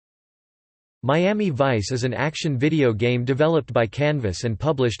Miami Vice is an action video game developed by Canvas and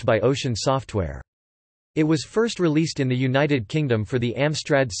published by Ocean Software. It was first released in the United Kingdom for the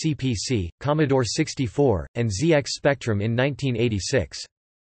Amstrad CPC, Commodore 64, and ZX Spectrum in 1986.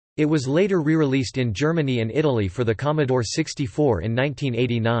 It was later re-released in Germany and Italy for the Commodore 64 in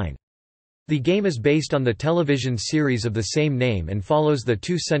 1989. The game is based on the television series of the same name and follows the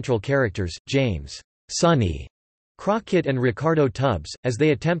two central characters, James Sonny Crockett and Ricardo Tubbs, as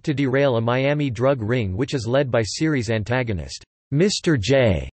they attempt to derail a Miami drug ring which is led by series antagonist, Mr.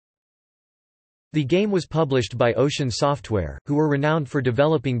 J. The game was published by Ocean Software, who were renowned for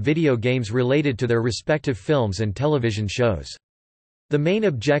developing video games related to their respective films and television shows. The main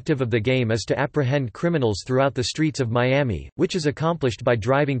objective of the game is to apprehend criminals throughout the streets of Miami, which is accomplished by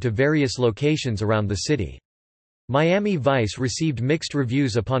driving to various locations around the city. Miami Vice received mixed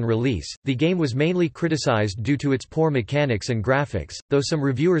reviews upon release. The game was mainly criticized due to its poor mechanics and graphics, though some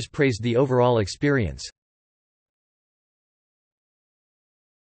reviewers praised the overall experience.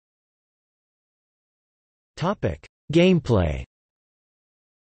 Topic: Gameplay.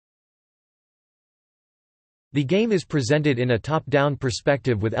 The game is presented in a top-down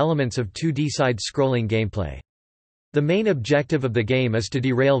perspective with elements of 2D side-scrolling gameplay. The main objective of the game is to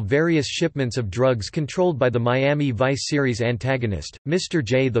derail various shipments of drugs controlled by the Miami Vice series antagonist, Mr.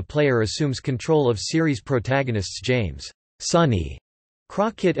 J. The player assumes control of series protagonists James Sonny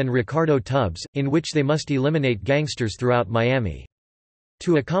Crockett and Ricardo Tubbs, in which they must eliminate gangsters throughout Miami.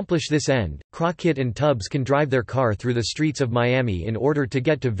 To accomplish this end, Crockett and Tubbs can drive their car through the streets of Miami in order to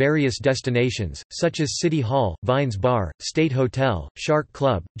get to various destinations, such as City Hall, Vines Bar, State Hotel, Shark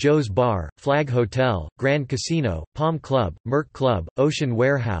Club, Joe's Bar, Flag Hotel, Grand Casino, Palm Club, Merc Club, Ocean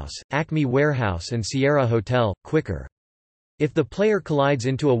Warehouse, Acme Warehouse and Sierra Hotel, quicker. If the player collides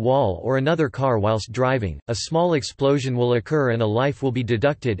into a wall or another car whilst driving, a small explosion will occur and a life will be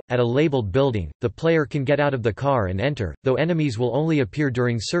deducted. At a labeled building, the player can get out of the car and enter, though enemies will only appear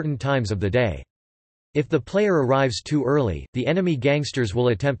during certain times of the day. If the player arrives too early, the enemy gangsters will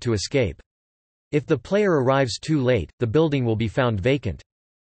attempt to escape. If the player arrives too late, the building will be found vacant.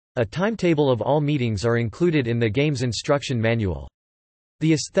 A timetable of all meetings are included in the game's instruction manual.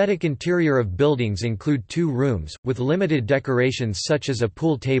 The aesthetic interior of buildings include 2 rooms, with limited decorations such as a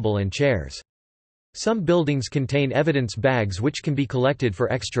pool table and chairs. Some buildings contain evidence bags which can be collected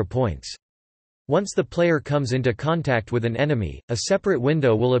for extra points. Once the player comes into contact with an enemy, a separate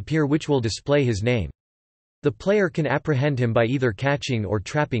window will appear which will display his name. The player can apprehend him by either catching or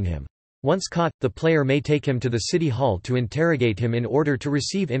trapping him. Once caught, the player may take him to the city hall to interrogate him in order to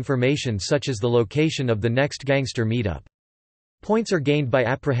receive information such as the location of the next gangster meetup. Points are gained by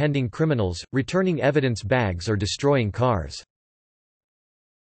apprehending criminals, returning evidence bags or destroying cars.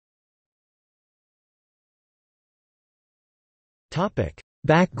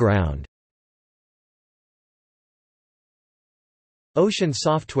 Background. Ocean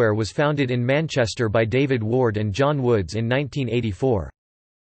Software was founded in Manchester by David Ward and John Woods in 1984.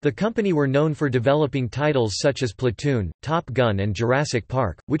 The company were known for developing titles such as Platoon, Top Gun and Jurassic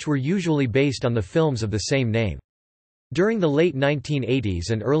Park, which were usually based on the films of the same name. During the late 1980s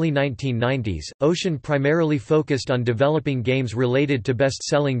and early 1990s, Ocean primarily focused on developing games related to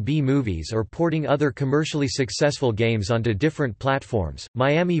best-selling B-movies or porting other commercially successful games onto different platforms.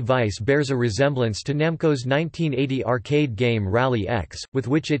 Miami Vice bears a resemblance to Namco's 1980 arcade game Rally X, with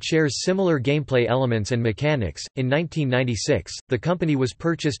which it shares similar gameplay elements and mechanics. In 1996, the company was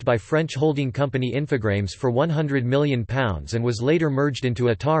purchased by French holding company Infogrames for £100 million and was later merged into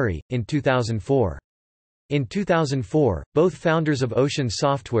Atari, in 2004. In 2004, both founders of Ocean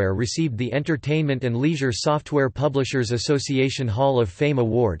Software received the Entertainment and Leisure Software Publishers Association Hall of Fame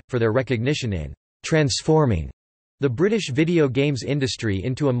Award, for their recognition in transforming the British video games industry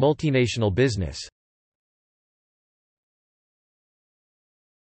into a multinational business.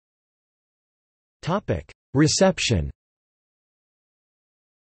 Reception.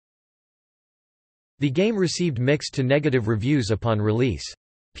 The game received mixed to negative reviews upon release.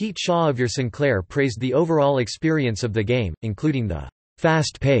 Pete Shaw of Your Sinclair praised the overall experience of the game, including the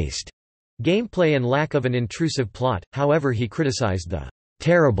fast-paced gameplay and lack of an intrusive plot. However, he criticized the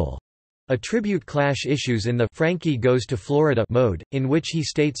terrible attribute clash issues in the Frankie Goes to Florida mode, in which he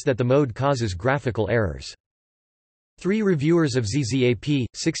states that the mode causes graphical errors. 3 reviewers of ZZAP!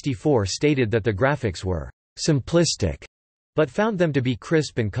 64 stated that the graphics were simplistic, but found them to be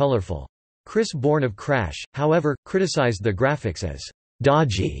crisp and colorful. Chris Bourne of Crash, however, criticized the graphics as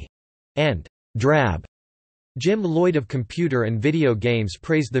dodgy and drab. Jim Lloyd of Computer and Video Games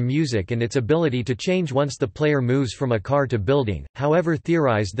praised the music and its ability to change once the player moves from a car to building, however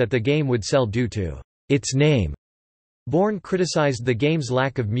theorized that the game would sell due to its name. Bourne criticized the game's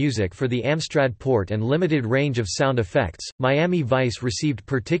lack of music for the Amstrad port and limited range of sound effects. Miami Vice received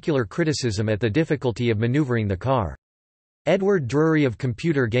particular criticism at the difficulty of maneuvering the car. Edward Drury of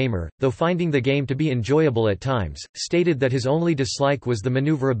Computer Gamer, though finding the game to be enjoyable at times, stated that his only dislike was the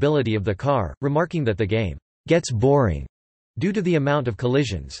maneuverability of the car, remarking that the game gets boring due to the amount of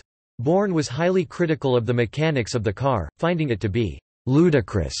collisions. Bourne was highly critical of the mechanics of the car, finding it to be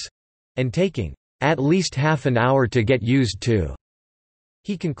ludicrous and taking at least half an hour to get used to.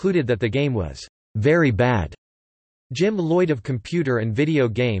 He concluded that the game was very bad. Jim Lloyd of Computer and Video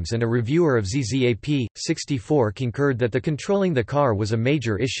Games and a reviewer of ZZAP! 64 concurred that the controlling the car was a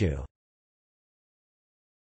major issue.